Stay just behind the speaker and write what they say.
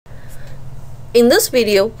In this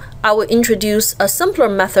video, I will introduce a simpler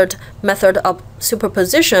method of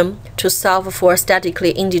superposition to solve for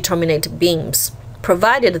statically indeterminate beams,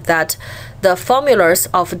 provided that the formulas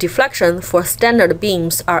of deflection for standard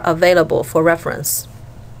beams are available for reference.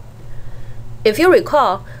 If you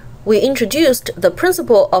recall, we introduced the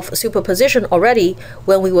principle of superposition already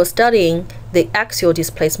when we were studying the axial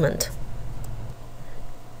displacement.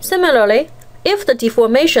 Similarly, if the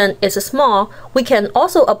deformation is small, we can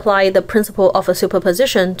also apply the principle of a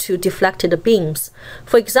superposition to deflected beams.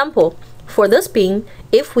 For example, for this beam,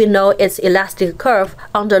 if we know its elastic curve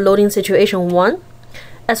under loading situation 1,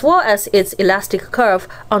 as well as its elastic curve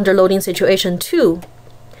under loading situation 2,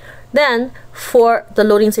 then for the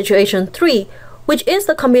loading situation 3, which is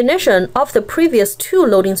the combination of the previous two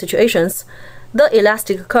loading situations, the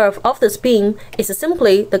elastic curve of this beam is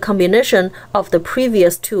simply the combination of the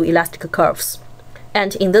previous two elastic curves.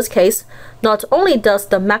 And in this case, not only does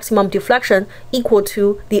the maximum deflection equal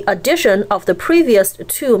to the addition of the previous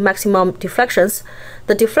two maximum deflections,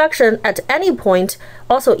 the deflection at any point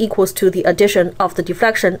also equals to the addition of the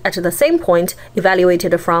deflection at the same point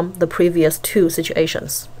evaluated from the previous two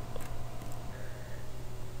situations.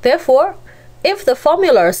 Therefore, if the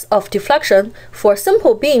formulas of deflection for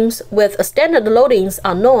simple beams with standard loadings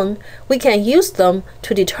are known, we can use them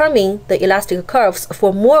to determine the elastic curves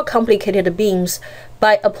for more complicated beams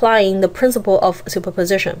by applying the principle of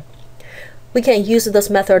superposition. We can use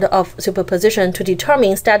this method of superposition to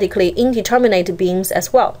determine statically indeterminate beams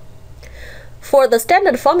as well. For the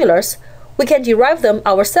standard formulas, we can derive them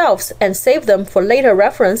ourselves and save them for later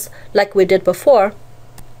reference like we did before.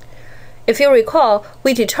 If you recall,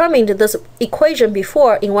 we determined this equation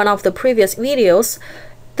before in one of the previous videos.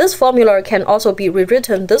 This formula can also be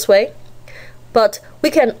rewritten this way, but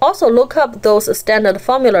we can also look up those standard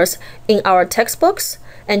formulas in our textbooks,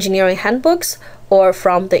 engineering handbooks, or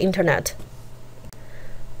from the internet.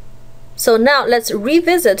 So now let's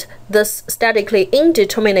revisit this statically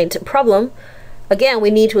indeterminate problem. Again,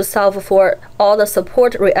 we need to solve for all the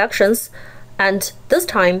support reactions, and this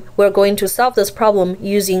time we're going to solve this problem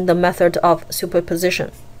using the method of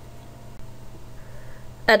superposition.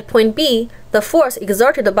 At point B, the force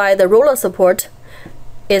exerted by the roller support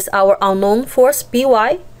is our unknown force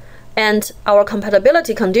By, and our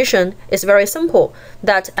compatibility condition is very simple,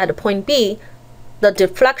 that at point B, the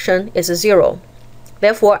deflection is 0.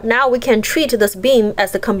 Therefore, now we can treat this beam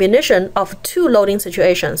as the combination of two loading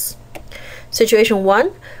situations. Situation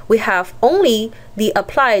 1, we have only the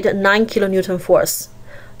applied 9 kN force.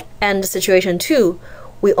 And situation 2,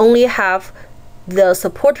 we only have the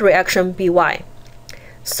support reaction By.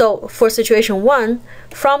 So for situation 1,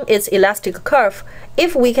 from its elastic curve,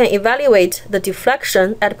 if we can evaluate the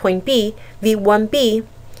deflection at point B, V1b,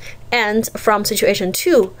 and from situation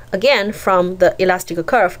 2, again from the elastic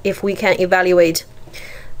curve, if we can evaluate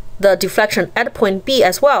the deflection at point B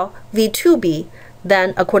as well, V2b,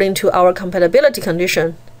 then according to our compatibility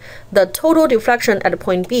condition, the total deflection at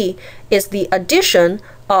point B is the addition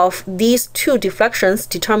of these two deflections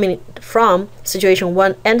determined from situation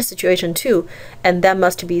 1 and situation 2, and that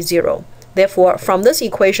must be 0. Therefore, from this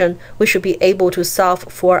equation, we should be able to solve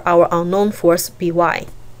for our unknown force By.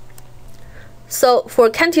 So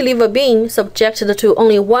for cantilever beam subjected to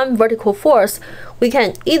only one vertical force, we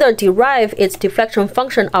can either derive its deflection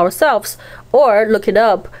function ourselves or look it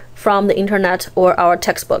up from the internet or our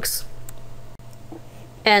textbooks,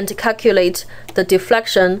 and calculate the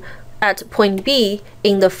deflection at point B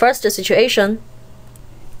in the first situation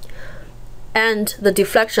and the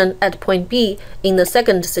deflection at point B in the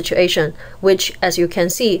second situation, which, as you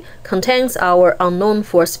can see, contains our unknown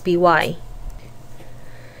force By.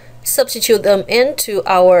 Substitute them into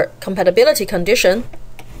our compatibility condition,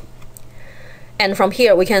 and from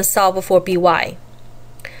here we can solve for By.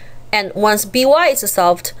 And once By is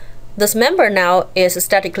solved, this member now is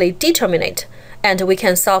statically determinate, and we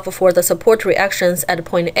can solve for the support reactions at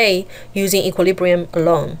point A using equilibrium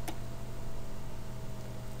alone.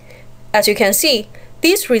 As you can see,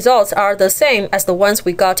 these results are the same as the ones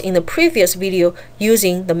we got in the previous video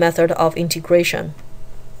using the method of integration.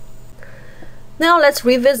 Now let's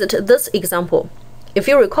revisit this example. If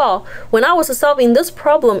you recall, when I was solving this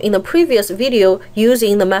problem in the previous video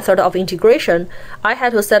using the method of integration, I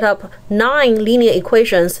had to set up 9 linear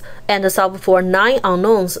equations and solve for 9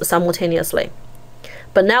 unknowns simultaneously.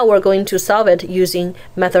 But now we're going to solve it using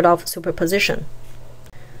method of superposition.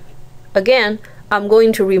 Again, I'm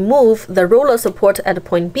going to remove the roller support at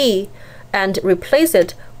point B and replace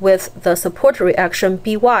it with the support reaction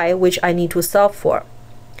By, which I need to solve for.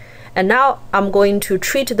 And now I'm going to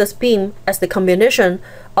treat this beam as the combination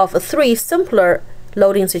of 3 simpler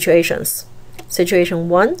loading situations. Situation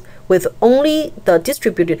 1 with only the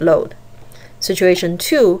distributed load. Situation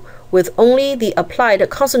 2 with only the applied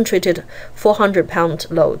concentrated 400-pound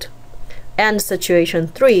load. And situation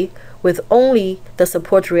 3 with only the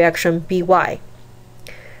support reaction By.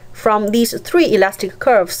 From these three elastic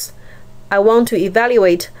curves, I want to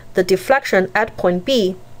evaluate the deflection at point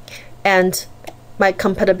B, and my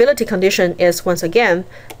compatibility condition is once again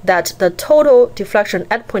that the total deflection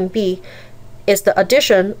at point B is the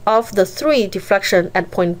addition of the three deflection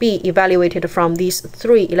at point B evaluated from these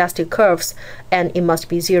three elastic curves, and it must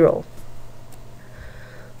be 0.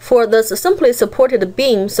 For the simply supported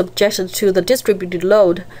beam subjected to the distributed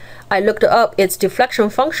load, I looked up its deflection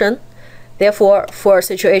function. Therefore, for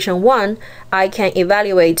situation 1, I can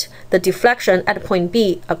evaluate the deflection at point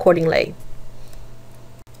B accordingly.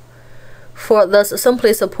 For the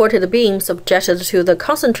simply supported beam subjected to the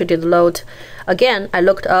concentrated load, again, I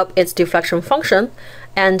looked up its deflection function,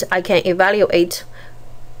 and I can evaluate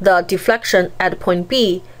the deflection at point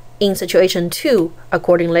B in situation 2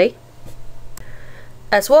 accordingly,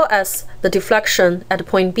 as well as the deflection at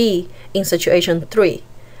point B in situation 3.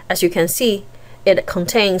 As you can see, it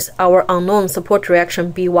contains our unknown support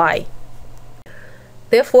reaction By.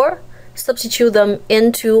 Therefore, substitute them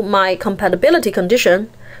into my compatibility condition.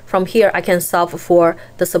 From here, I can solve for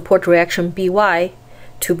the support reaction By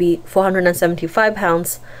to be 475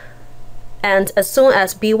 pounds. And as soon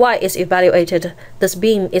as By is evaluated, this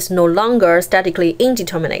beam is no longer statically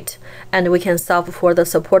indeterminate, and we can solve for the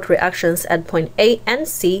support reactions at point A and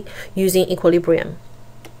C using equilibrium,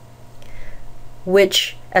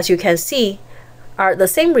 which, as you can see, are the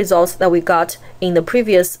same results that we got in the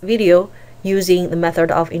previous video using the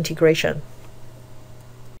method of integration.